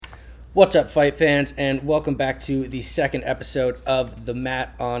What's up, fight fans, and welcome back to the second episode of The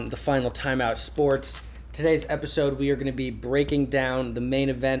Mat on the Final Timeout Sports. Today's episode, we are going to be breaking down the main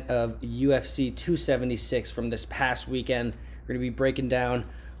event of UFC 276 from this past weekend. We're going to be breaking down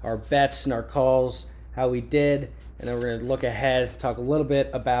our bets and our calls, how we did, and then we're going to look ahead, talk a little bit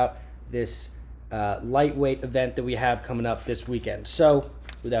about this lightweight event that we have coming up this weekend. So,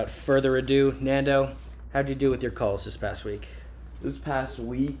 without further ado, Nando, how'd you do with your calls this past week? This past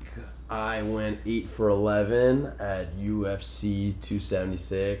week, I went 8 for 11 at UFC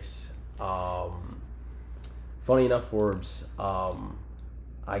 276. Funny enough, Forbes,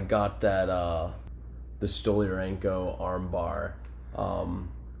 I got that the Stolyarenko armbar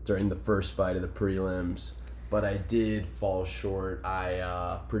during the first fight of the prelims, but I did fall short.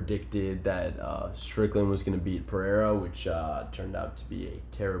 I predicted that Strickland was going to beat Pereira, which turned out to be a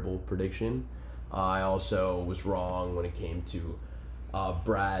terrible prediction. I also was wrong when it came to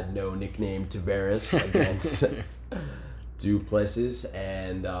Brad, no nickname, Tavares against Duplessis,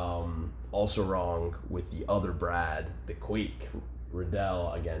 and also wrong with the other Brad, the Quake,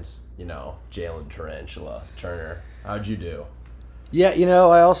 Riddell against, Jalen Tarantula Turner. How'd you do? Yeah,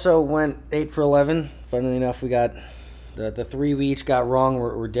 I also went 8 for 11. Funnily enough, we got the three we each got wrong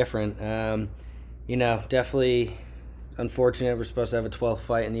were different. Definitely unfortunate. We're supposed to have a 12th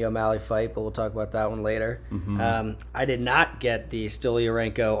fight in the O'Malley fight, but we'll talk about that one later. Mm-hmm. I did not get the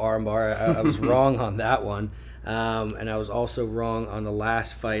Stolyarenko armbar. I was wrong on that one. And I was also wrong on the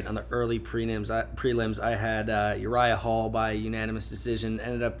last fight on the early prelims. I had Uriah Hall by unanimous decision.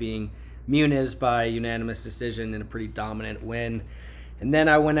 Ended up being Muniz by unanimous decision in a pretty dominant win. And then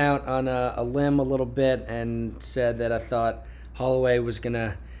I went out on a limb a little bit and said that I thought Holloway was going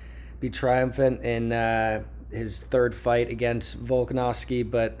to be triumphant in his third fight against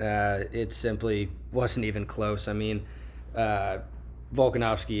Volkanovski, but it simply wasn't even close. I mean,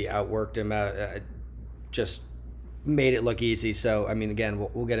 Volkanovski outworked him, just made it look easy. So, I mean, again,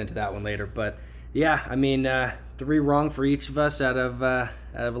 we'll get into that one later. But, yeah, I mean, 3 wrong for each of us out of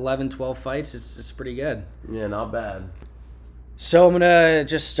 11, 12 fights. It's pretty good. Yeah, not bad. So I'm going to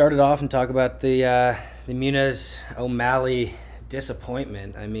just start it off and talk about the Muniz O'Malley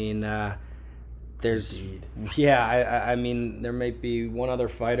disappointment. I mean, I mean, there may be one other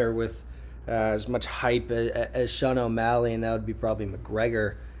fighter with as much hype as Sean O'Malley, and that would be probably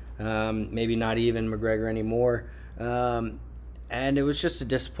McGregor. Maybe not even McGregor anymore. And it was just a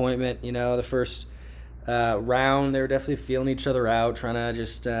disappointment. The first round, they were definitely feeling each other out, trying to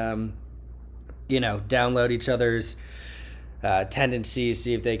just, download each other's tendencies,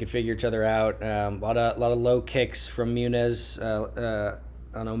 see if they could figure each other out. A lot of low kicks from Muniz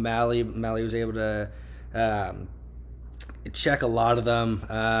on O'Malley. O'Malley was able to check a lot of them.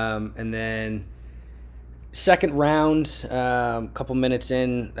 And then second round, a couple minutes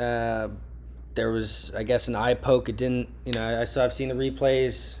in, there was, I guess, an eye poke. It didn't, I've seen the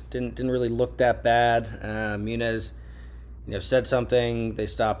replays. Didn't really look that bad. Muniz, said something. They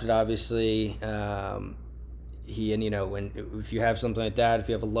stopped it, obviously. If you have something like that, if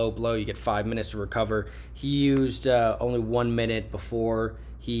you have a low blow, you get 5 minutes to recover. He used only 1 minute before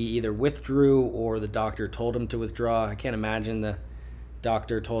he either withdrew or the doctor told him to withdraw. I can't imagine the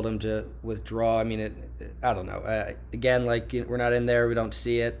doctor told him to withdraw. I mean, I don't know. Again, we're not in there. We don't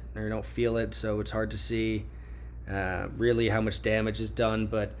see it or we don't feel it, so it's hard to see really how much damage is done.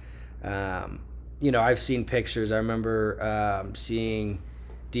 But, I've seen pictures. I remember seeing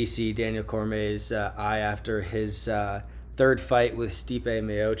DC Daniel Cormier's eye after his third fight with Stipe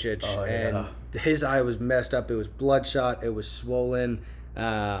Miocic, and his eye was messed up. It was bloodshot. It was swollen.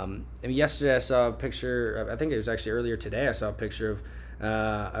 Yesterday I saw a picture. I think it was actually earlier today. I saw a picture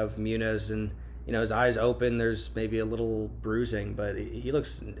of Muniz, and his eye's open. There's maybe a little bruising, but he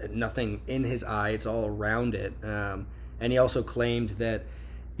looks nothing in his eye. It's all around it. And he also claimed that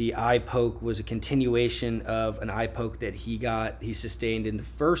the eye poke was a continuation of an eye poke that he sustained in the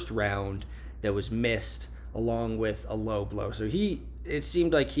first round that was missed along with a low blow. So it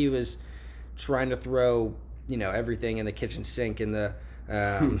seemed like he was trying to throw, everything in the kitchen sink in the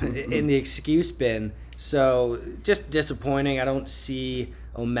in the excuse bin. So just disappointing. I don't see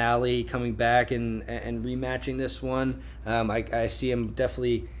O'Malley coming back and rematching this one. I see him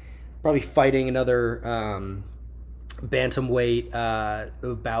definitely probably fighting another bantamweight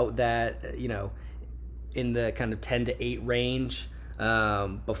about that, in the kind of 10 to 8 range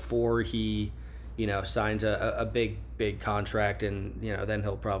before he, signs a big contract, and then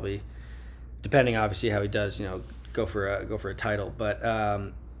he'll probably, depending obviously how he does, go for a title. But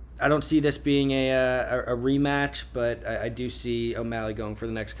I don't see this being a rematch, but I do see O'Malley going for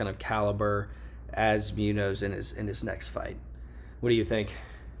the next kind of caliber as Muniz in his next fight. What do you think?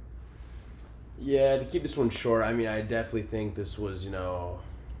 Yeah, to keep this one short, I mean, I definitely think this was,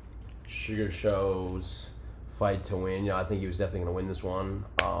 Sugar Show's fight to win. I think he was definitely going to win this one.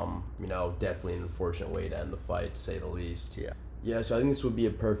 Definitely an unfortunate way to end the fight, to say the least. Yeah. Yeah, so I think this would be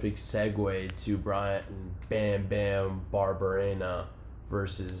a perfect segue to Bryant Bam Bam Barberena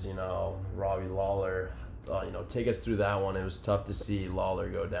versus, Robbie Lawler. Take us through that one. It was tough to see Lawler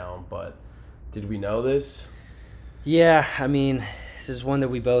go down, but did we know this? Yeah, I mean, this is one that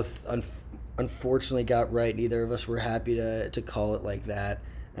we both unfortunately got right. Neither of us were happy to call it like that.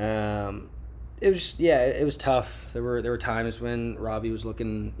 It was tough. There were times when Robbie was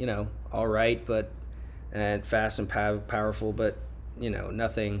looking, all right, but and fast and powerful, but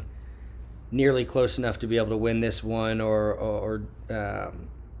nothing nearly close enough to be able to win this one or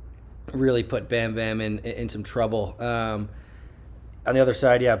really put Bam Bam in some trouble. On the other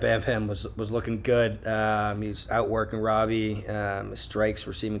side, yeah, Bam Bam was looking good. He was outworking Robbie. His strikes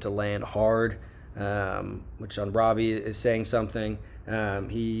were seeming to land hard, which on Robbie is saying something.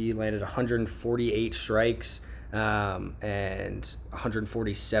 He landed 148 strikes, and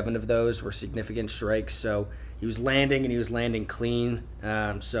 147 of those were significant strikes. So he was landing, and he was landing clean.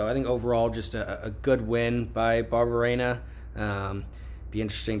 So I think overall just a good win by Barberena. Be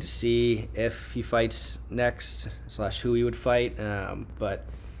interesting to see if he fights next / who he would fight. But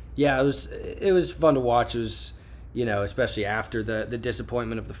yeah, it was fun to watch. It was, especially after the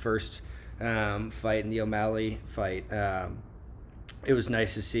disappointment of the first fight and the O'Malley fight. It was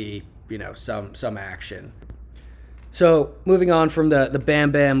nice to see, some action. So moving on from the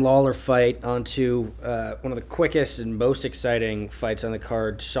Bam Bam Lawler fight onto one of the quickest and most exciting fights on the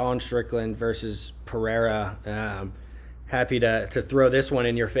card, Sean Strickland versus Pereira. Happy to throw this one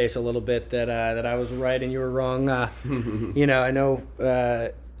in your face a little bit that I was right and you were wrong. I know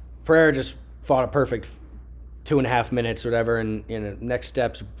Pereira just fought a perfect 2.5 minutes, whatever, and next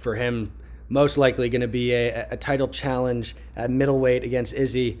steps for him most likely going to be a title challenge at middleweight against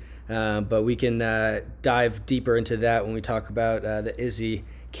Izzy. But we can dive deeper into that when we talk about the Izzy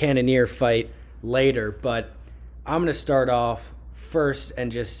Cannonier fight later. But I'm going to start off first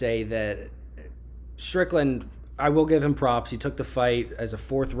and just say that Strickland, I will give him props. He took the fight as a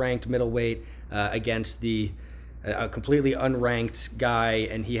 4th-ranked middleweight against a completely unranked guy,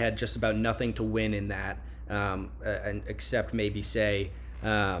 and he had just about nothing to win in that, and except maybe say,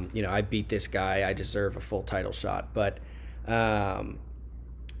 I beat this guy, I deserve a full title shot. But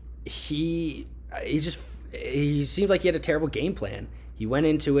he seemed like he had a terrible game plan. He went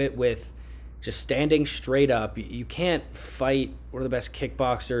into it with just standing straight up. You can't fight one of the best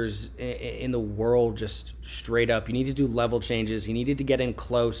kickboxers in the world just straight up. You need to do level changes. He needed to get in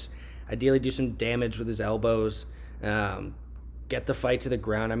close, ideally do some damage with his elbows, get the fight to the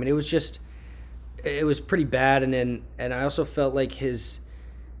ground. I mean, it was pretty bad. And I also felt like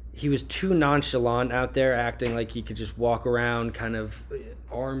he was too nonchalant out there, acting like he could just walk around kind of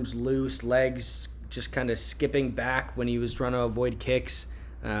arms loose, legs just kind of skipping back when he was trying to avoid kicks.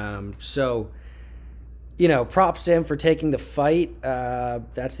 So, props to him for taking the fight.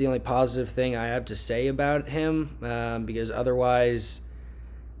 That's the only positive thing I have to say about him, because otherwise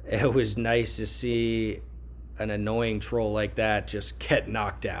it was nice to see an annoying troll like that just get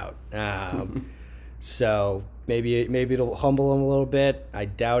knocked out. So maybe it'll humble him a little bit. I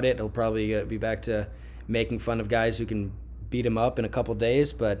doubt it. He'll probably be back to making fun of guys who can beat him up in a couple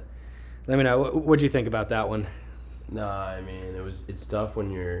days. But let me know, what do you think about that one? No, I mean, it's tough when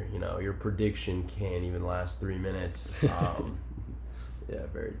your prediction can't even last 3 minutes. Yeah,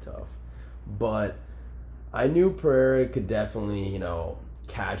 very tough. But I knew Pereira could definitely,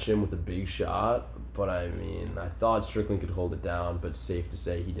 catch him with a big shot. But I mean, I thought Strickland could hold it down, but safe to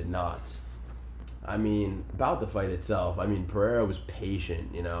say he did not. I mean, about the fight itself, Pereira was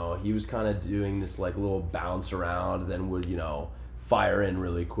patient, He was kind of doing this, little bounce around, then would, fire in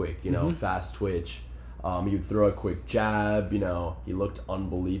really quick, fast twitch. He would throw a quick jab, he looked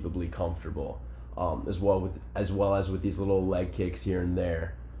unbelievably comfortable, as well as with these little leg kicks here and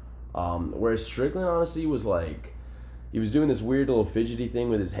there. Whereas Strickland, honestly, was he was doing this weird little fidgety thing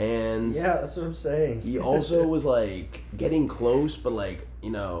with his hands. Yeah, that's what I'm saying. He also was getting close, but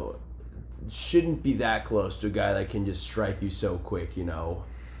shouldn't be that close to a guy that can just strike you so quick,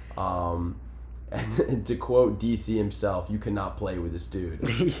 And to quote DC himself, you cannot play with this dude.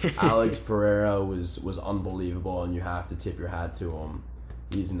 Yeah. Alex Pereira was unbelievable, and you have to tip your hat to him.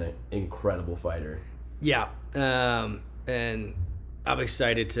 He's an incredible fighter. Yeah, and I'm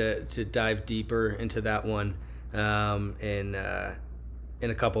excited to dive deeper into that one in a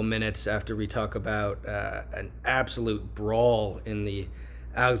couple minutes after we talk about an absolute brawl in the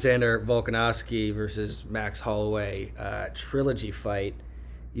Alexander Volkanovski versus Max Holloway trilogy fight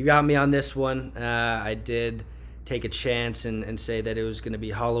you got me on this one. I did take a chance and say that it was going to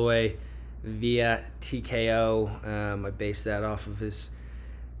be Holloway via TKO. I based that off of his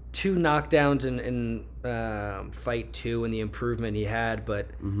 2 knockdowns in fight 2 and the improvement he had, but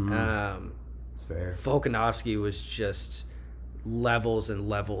It's fair. Volkanovski was just levels and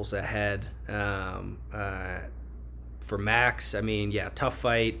levels ahead. For Max, I mean, yeah, tough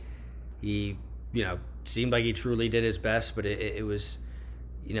fight. He, seemed like he truly did his best, but it was,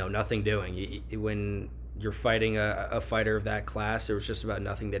 nothing doing. When you're fighting a fighter of that class, there was just about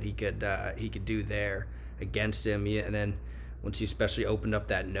nothing that he could do there against him. Yeah, and then once he especially opened up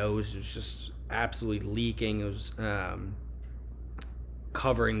that nose, it was just absolutely leaking. It was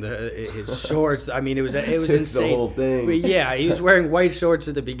covering his shorts. I mean, it was insane. The whole thing. But yeah, he was wearing white shorts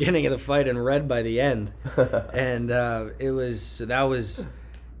at the beginning of the fight and red by the end. And that was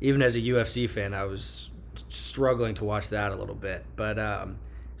even as a UFC fan, I was struggling to watch that a little bit. But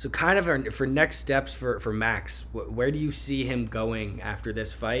so kind of for next steps for Max, where do you see him going after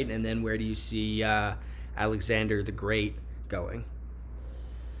this fight, and then where do you see Alexander the Great going?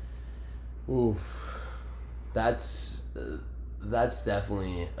 Oof, that's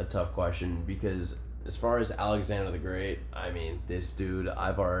definitely a tough question, because as far as Alexander the Great, I mean, this dude,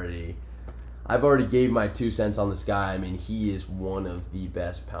 I've already gave my 2 cents on this guy. I mean, he is one of the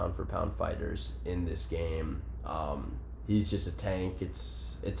best pound for pound fighters in this game. He's just a tank.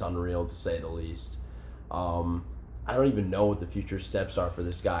 It's unreal, to say the least. I don't even know what the future steps are for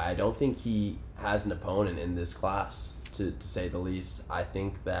this guy. I don't think he has an opponent in this class, to say the least. I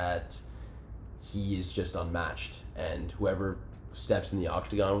think that he is just unmatched, and whoever steps in the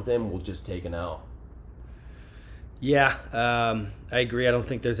octagon with him will just take an L. Yeah, I agree. I don't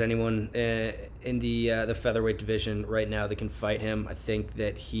think there's anyone in the featherweight division right now that can fight him. I think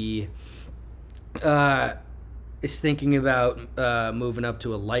that he is thinking about moving up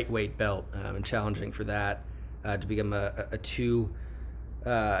to a lightweight belt and challenging for that to become a 2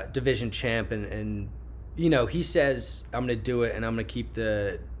 division champ. And he says, I'm going to do it and I'm going to keep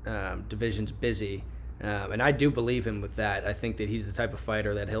the divisions busy. And I do believe him with that. I think that he's the type of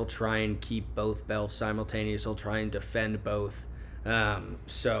fighter that he'll try and keep both belts simultaneous. He'll try and defend both.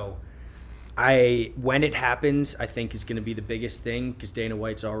 So when it happens, I think is going to be the biggest thing, because Dana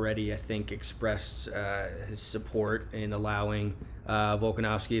White's already, I think, expressed his support in allowing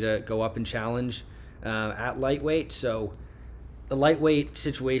Volkanovski to go up and challenge at lightweight. So the lightweight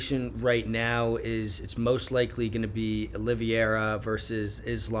situation right now is it's most likely going to be Oliveira versus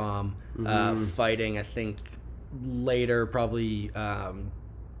Islam fighting, I think, later, probably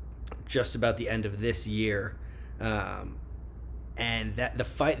just about the end of this year. And that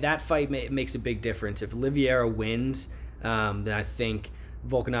fight makes a big difference. If Oliveira wins, then I think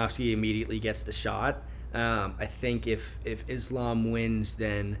Volkanovski immediately gets the shot. I think if Islam wins,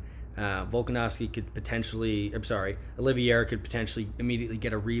 then Volkanovski could potentially, Oliveira could potentially immediately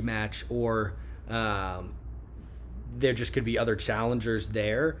get a rematch, or there just could be other challengers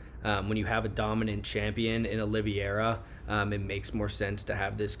there. When you have a dominant champion in Oliveira, it makes more sense to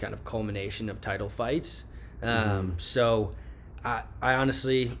have this kind of culmination of title fights. So I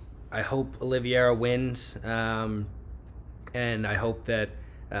honestly, I hope Oliveira wins, and I hope that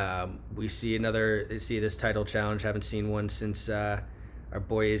we see this title challenge. Haven't seen one since our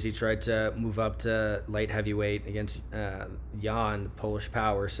boy Izzy tried to move up to light heavyweight against Jan, the Polish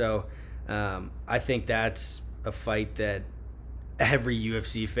power. So I think that's a fight that every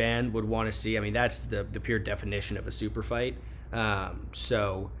UFC fan would want to see. I mean, that's the pure definition of a super fight.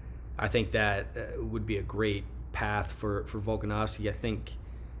 So I think that would be a great path for Volkanovski. I think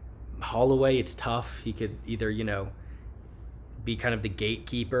Holloway, it's tough. He could either, be kind of the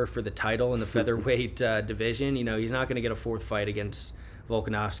gatekeeper for the title in the featherweight division. He's not going to get a 4th fight against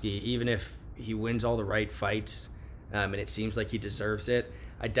Volkanovski, even if he wins all the right fights, and it seems like he deserves it.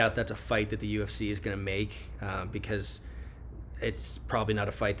 I doubt that's a fight that the UFC is going to make, because it's probably not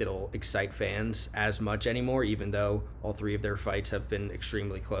a fight that'll excite fans as much anymore, even though all 3 of their fights have been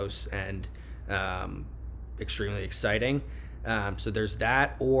extremely close and extremely exciting. So there's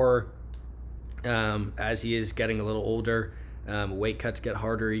that, or as he is getting a little older, weight cuts get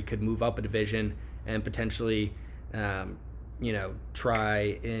harder, he could move up a division and potentially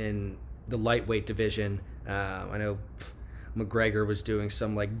try in the lightweight division. I know McGregor was doing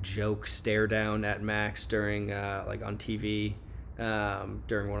some joke stare down at Max during on TV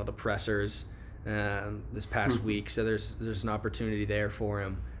during one of the pressers this past week. So there's an opportunity there for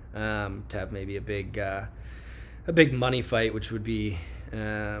him to have maybe a big money fight, which would be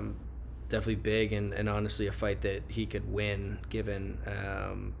definitely big, and honestly a fight that he could win, given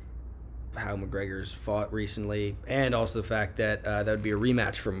how McGregor's fought recently, and also the fact that that would be a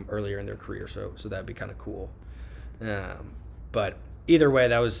rematch from earlier in their career. So that'd be kind of cool. But either way,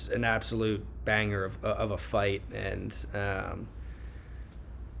 that was an absolute banger of a fight, and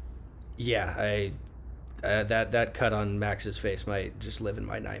that cut on Max's face might just live in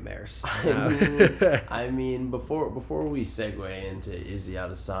my nightmares. I mean, before we segue into Izzy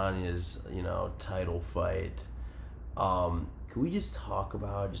Adesanya's title fight, can we just talk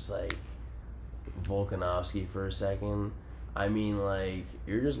about just like Volkanovski for a second? I mean, like,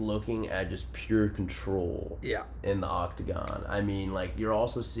 you're just looking at just pure control in the octagon. I mean, like, you're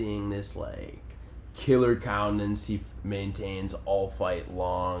also seeing this, like, killer countenance he maintains all fight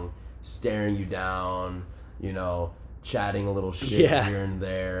long, staring you down, chatting a little shit here and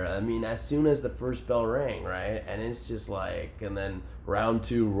there. I mean, as soon as the first bell rang, right? And it's just like, and then round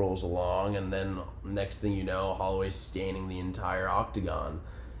 2 rolls along, and then next thing you know, Holloway's staining the entire octagon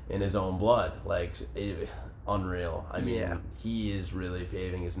in his own blood. Like, unreal. I mean, he is really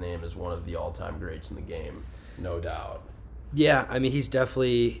paving his name as one of the all-time greats in the game, no doubt. Yeah, I mean, he's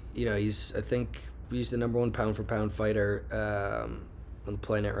definitely, I think he's the number 1 pound-for-pound fighter on the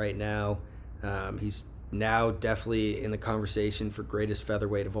planet right now. He's now definitely in the conversation for greatest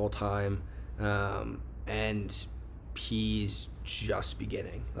featherweight of all time, and he's just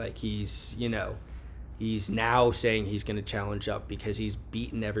beginning. Like, he's now saying he's going to challenge up because he's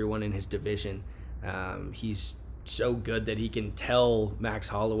beaten everyone in his division. He's so good that he can tell Max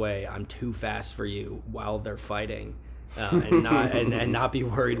Holloway, "I'm too fast for you," while they're fighting, and not be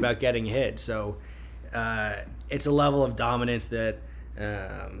worried about getting hit. So it's a level of dominance that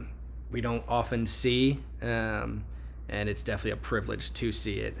we don't often see, and it's definitely a privilege to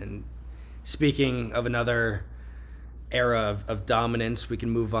see it. And speaking of another era of dominance, we can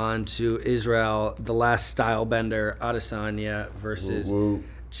move on to Israel, the last style bender, Adesanya versus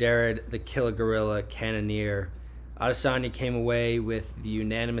Jared the Killer Gorilla Cannonier. Adesanya came away with the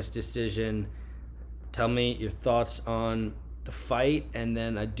unanimous decision. Tell me your thoughts on the fight, and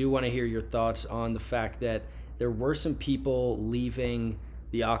then I do want to hear your thoughts on the fact that there were some people leaving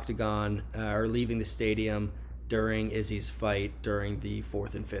the octagon or leaving the stadium during Izzy's fight during the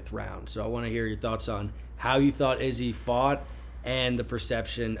 4th and 5th round. So I want to hear your thoughts on how you thought Izzy fought and the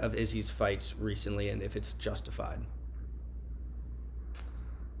perception of Izzy's fights recently, and if it's justified.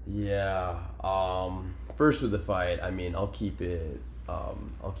 Yeah. First with the fight, I mean, I'll keep it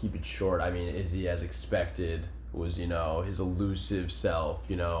short. I mean, Izzy, as expected, was his elusive self.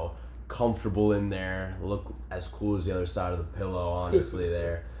 Comfortable in there, look as cool as the other side of the pillow. Honestly,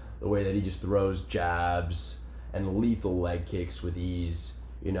 there, the way that he just throws jabs and lethal leg kicks with ease.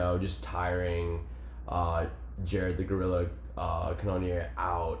 Just tiring Jared the Gorilla Cannonier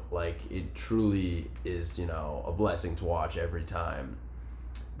out. Like, it truly is a blessing to watch every time.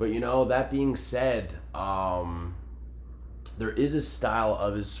 But that being said, there is a style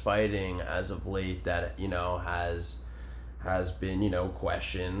of his fighting as of late that has been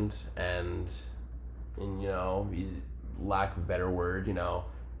questioned, and lack of a better word,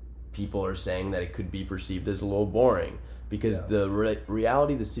 people are saying that it could be perceived as a little boring, because the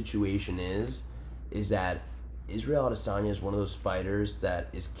reality of the situation is that Israel Adesanya is one of those fighters that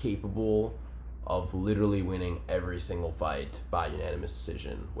is capable of literally winning every single fight by unanimous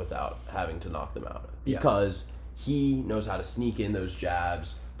decision without having to knock them out, because he knows how to sneak in those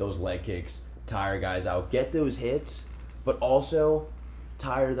jabs, those leg kicks, tire guys out, get those hits, but also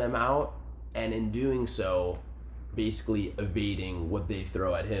tire them out, and in doing so, basically evading what they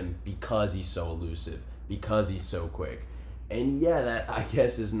throw at him because he's so elusive, because he's so quick. And that, I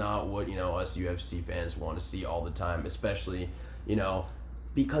guess, is not what, us UFC fans want to see all the time, especially,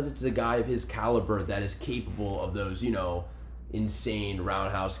 because it's a guy of his caliber that is capable of those, insane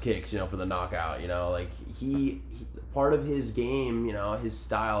roundhouse kicks, for the knockout. Like, he part of his game, his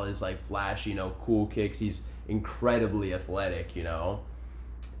style is like flashy, cool kicks. He's incredibly athletic,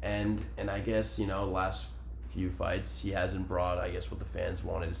 and I guess, last few fights he hasn't brought, I guess, what the fans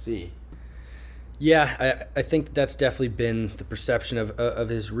wanted to see. Yeah, I think that's definitely been the perception of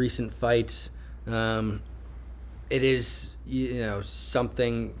his recent fights. It is,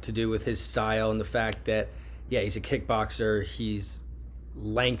 something to do with his style and the fact that, he's a kickboxer, he's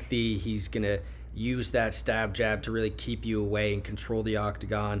lengthy, he's going to use that stab jab to really keep you away and control the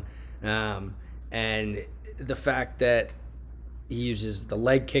octagon. And the fact that he uses the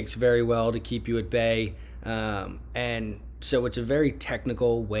leg kicks very well to keep you at bay. And so it's a very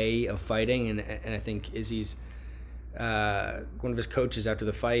technical way of fighting. And I think Izzy's, one of his coaches after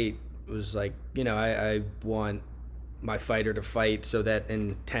the fight was like, I want my fighter to fight so that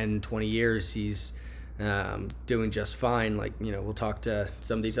in 10, 20 years he's doing just fine. Like, we'll talk to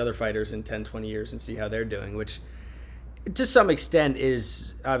some of these other fighters in 10, 20 years and see how they're doing, which to some extent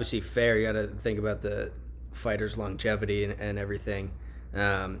is obviously fair. You got to think about the fighter's longevity and everything.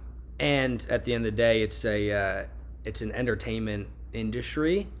 And at the end of the day, it's an entertainment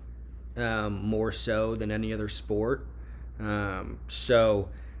industry, more so than any other sport. So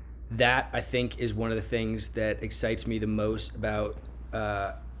that, I think, is one of the things that excites me the most about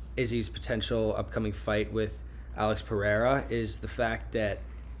Izzy's potential upcoming fight with Alex Pereira, is the fact that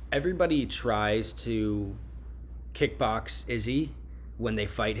everybody tries to kickbox Izzy when they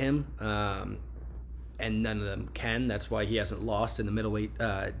fight him, and none of them can. That's why he hasn't lost in the middleweight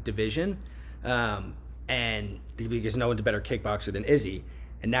division, and because no one's a better kickboxer than Izzy.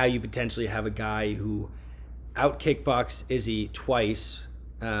 And now you potentially have a guy who out kickboxed Izzy twice.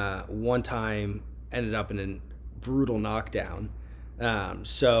 One time ended up in a brutal knockdown.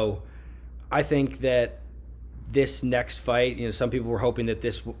 So I think that this next fight, some people were hoping that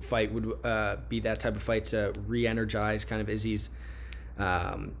this fight would be that type of fight to re-energize kind of Izzy's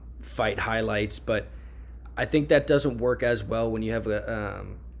fight highlights, but I think that doesn't work as well when you have a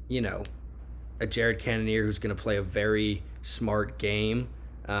Jared Cannonier who's going to play a very smart game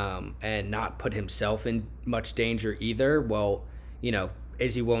and not put himself in much danger either. Well,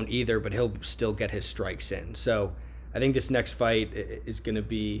 Izzy won't either, but he'll still get his strikes in. So I think this next fight is going to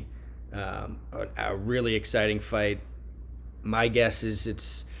be a really exciting fight. My guess is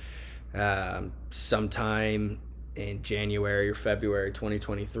it's sometime in January or February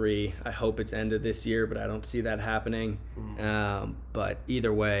 2023. I hope it's end of this year, but I don't see that happening. But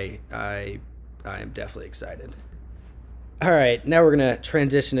either way, I am definitely excited. All right, now we're going to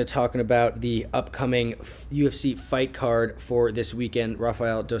transition to talking about the upcoming UFC fight card for this weekend.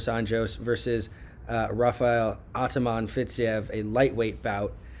 Rafael Dos Anjos versus Rafael Ataman Fiziev, a lightweight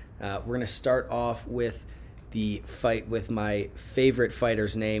bout. We're going to start off with the fight with my favorite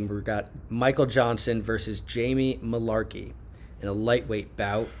fighter's name. We've got Michael Johnson versus Jamie Mullarkey in a lightweight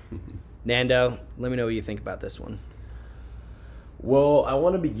bout. Nando, let me know what you think about this one. Well, I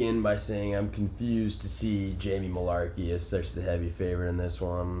want to begin by saying I'm confused to see Jamie Mullarkey as such the heavy favorite in this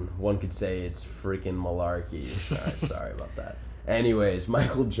one. One could say it's freaking Mullarkey. Sorry about that. Anyways,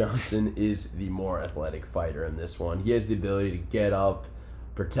 Michael Johnson is the more athletic fighter in this one. He has the ability to get up,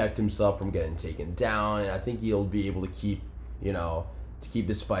 protect himself from getting taken down, and I think he'll be able to keep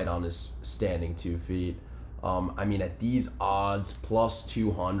this fight on his standing 2 feet. At these odds, plus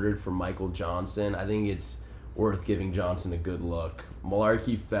 200 for Michael Johnson, I think it's worth giving Johnson a good look.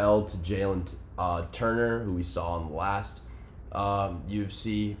 Mullarkey fell to Jalen Turner, who we saw in the last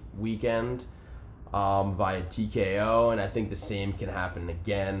UFC weekend via TKO, and I think the same can happen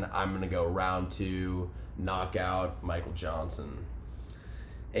again. I'm going to go round 2, knockout, Michael Johnson.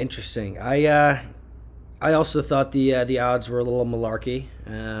 Interesting. I also thought the odds were a little Mullarkey.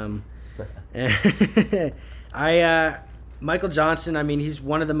 Michael Johnson, he's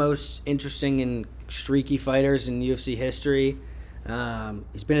one of the most interesting and streaky fighters in UFC history.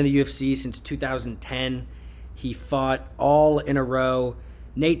 He's been in the UFC since 2010. He fought all in a row: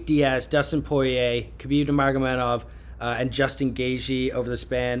 Nate Diaz, Dustin Poirier, Khabib Nurmagomedov, and Justin Gaethje over the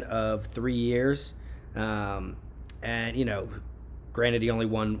span of 3 years. Granted, he only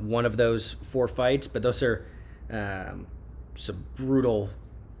won one of those 4 fights, but those are some brutal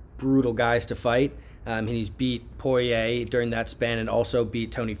guys to fight. He's beat Poirier during that span and also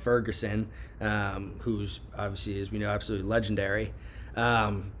beat Tony Ferguson, who's obviously, as we know, absolutely legendary.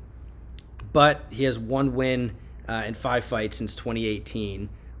 But he has 1 win in 5 fights since 2018,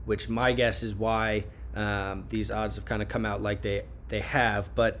 which my guess is why these odds have kind of come out like they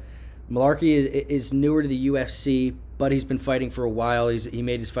have. But Mullarkey is newer to the UFC, but he's been fighting for a while. He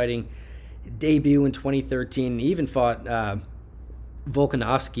made his fighting debut in 2013. He even fought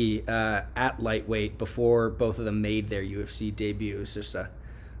Volkanovski at lightweight before both of them made their UFC debuts. Just a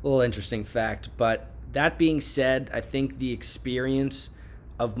little interesting fact. But that being said, I think the experience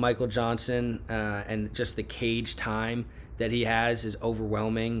of Michael Johnson and just the cage time that he has is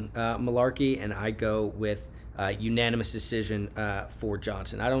overwhelming Mullarkey, and I go with unanimous decision for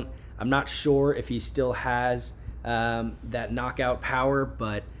Johnson. I'm not sure if he still has that knockout power,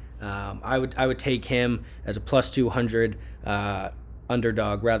 but I would take him as a plus 200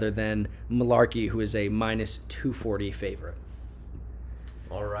 underdog rather than Mullarkey, who is a minus 240 favorite.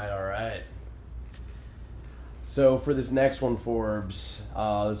 All right. So for this next one, Forbes,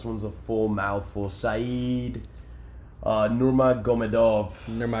 this one's a full mouthful. Said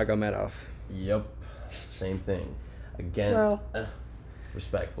Nurmagomedov. Yep, same thing. Again,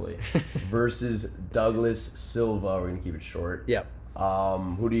 respectfully, versus Douglas Silva. We're gonna keep it short. Yep.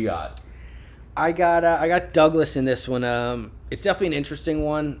 Who do you got? I got Douglas in this one. It's definitely an interesting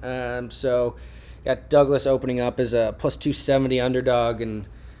one. So got Douglas opening up as a plus 270 underdog, and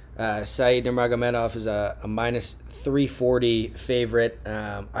Said Nurmagomedov is a minus 340 favorite.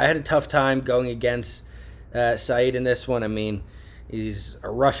 I had a tough time going against Said in this one. I mean, he's a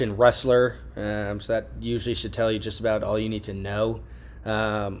Russian wrestler, so that usually should tell you just about all you need to know.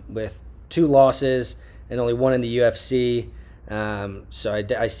 With 2 losses and only 1 in the UFC. So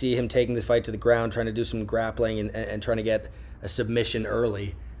I see him taking the fight to the ground, trying to do some grappling and trying to get a submission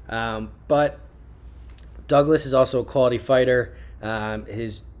early. But Douglas is also a quality fighter.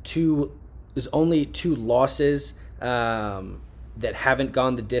 His only 2 losses that haven't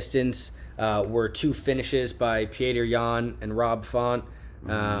gone the distance were 2 finishes by Petr Yan and Rob Font,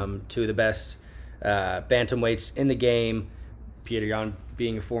 2 of the best bantamweights in the game. Petr Yan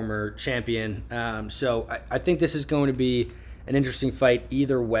being a former champion. So I think this is going to be an interesting fight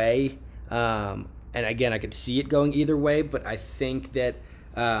either way. And again, I could see it going either way, but I think that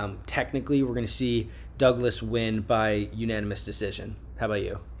technically we're going to see Douglas win by unanimous decision. How about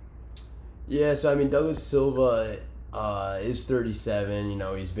you? Yeah, so I mean, Douglas Silva is 37. You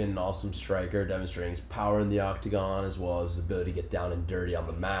know, he's been an awesome striker, demonstrating his power in the octagon as well as his ability to get down and dirty on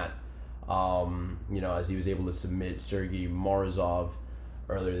the mat. You know, as he was able to submit Sergey Morozov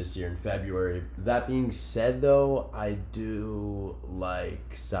earlier this year in February. That being said, though, I do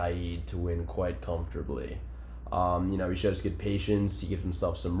like Said to win quite comfortably. You know, he shows good patience. He gives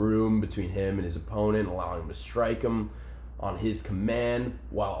himself some room between him and his opponent, allowing him to strike him on his command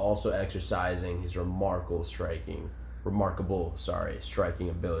while also exercising his remarkable striking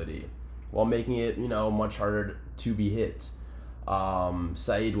ability while making it, you know, much harder to be hit.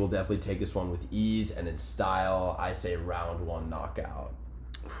 Said will definitely take this one with ease and in style. I say round 1 knockout.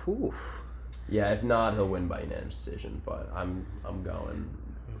 Whew. Yeah, if not, he'll win by unanimous decision, but I'm going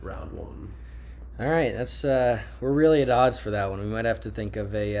round 1. All right, that's we're really at odds for that one. We might have to think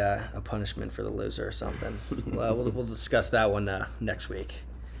of a punishment for the loser or something. We'll discuss that one next week.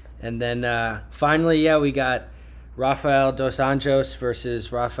 And then finally, we got Rafael Dos Anjos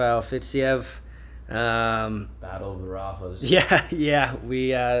versus Rafael Fiziev. Battle of the Rafas. Yeah. We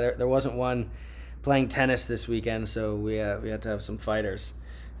there wasn't one playing tennis this weekend, so we had to have some fighters.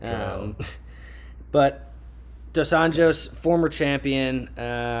 But Dos Anjos, former champion,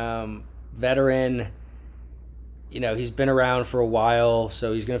 veteran. You know, he's been around for a while,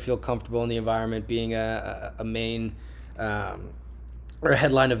 so he's going to feel comfortable in the environment, being a main or a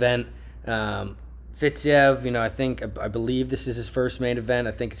headline event. Fiziev, you know, I believe this is his first main event.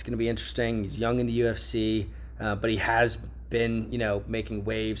 I think it's going to be interesting. He's young in the UFC, but he has been, you know, making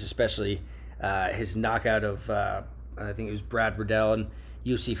waves, especially his knockout of I think it was Brad Riddell in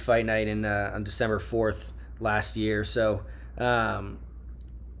UFC Fight Night on December 4th last year. So,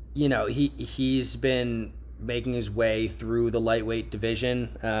 you know, he's been making his way through the lightweight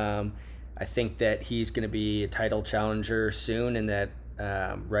division. I think that he's going to be a title challenger soon, and that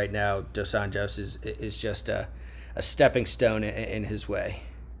right now Dos Anjos is just a stepping stone in his way.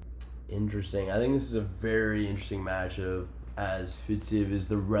 Interesting. I think this is a very interesting matchup, as Fiziev is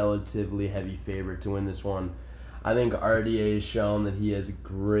the relatively heavy favorite to win this one. I think RDA has shown that he has a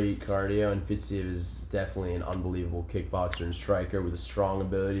great cardio, and Fiziev is definitely an unbelievable kickboxer and striker with a strong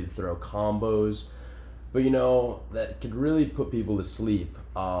ability to throw combos. But, you know, that could really put people to sleep.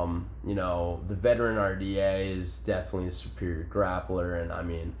 You know, the veteran RDA is definitely a superior grappler, and I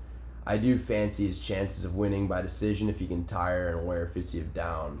mean, I do fancy his chances of winning by decision if he can tire and wear Fiziev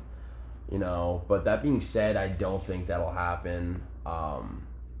down. You know, but that being said, I don't think that'll happen.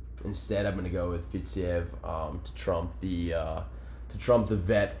 Instead, I'm going to go with Fiziev to trump the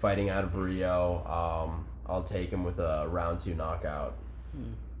vet fighting out of Rio. I'll take him with a round 2 knockout.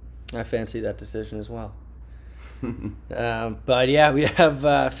 I fancy that decision as well. But yeah, we have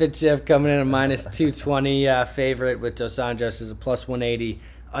Fiziev coming in a minus 220 favorite, with Dos Anjos as a plus 180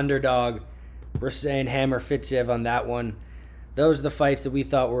 underdog. We're saying hammer Fiziev on that one. Those are the fights that we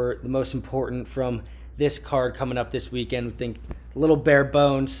thought were the most important from this card coming up this weekend. We think a little bare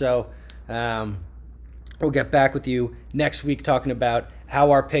bones, so we'll get back with you next week talking about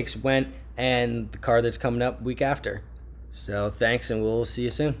how our picks went and the card that's coming up week after. So thanks, and we'll see you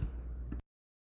soon.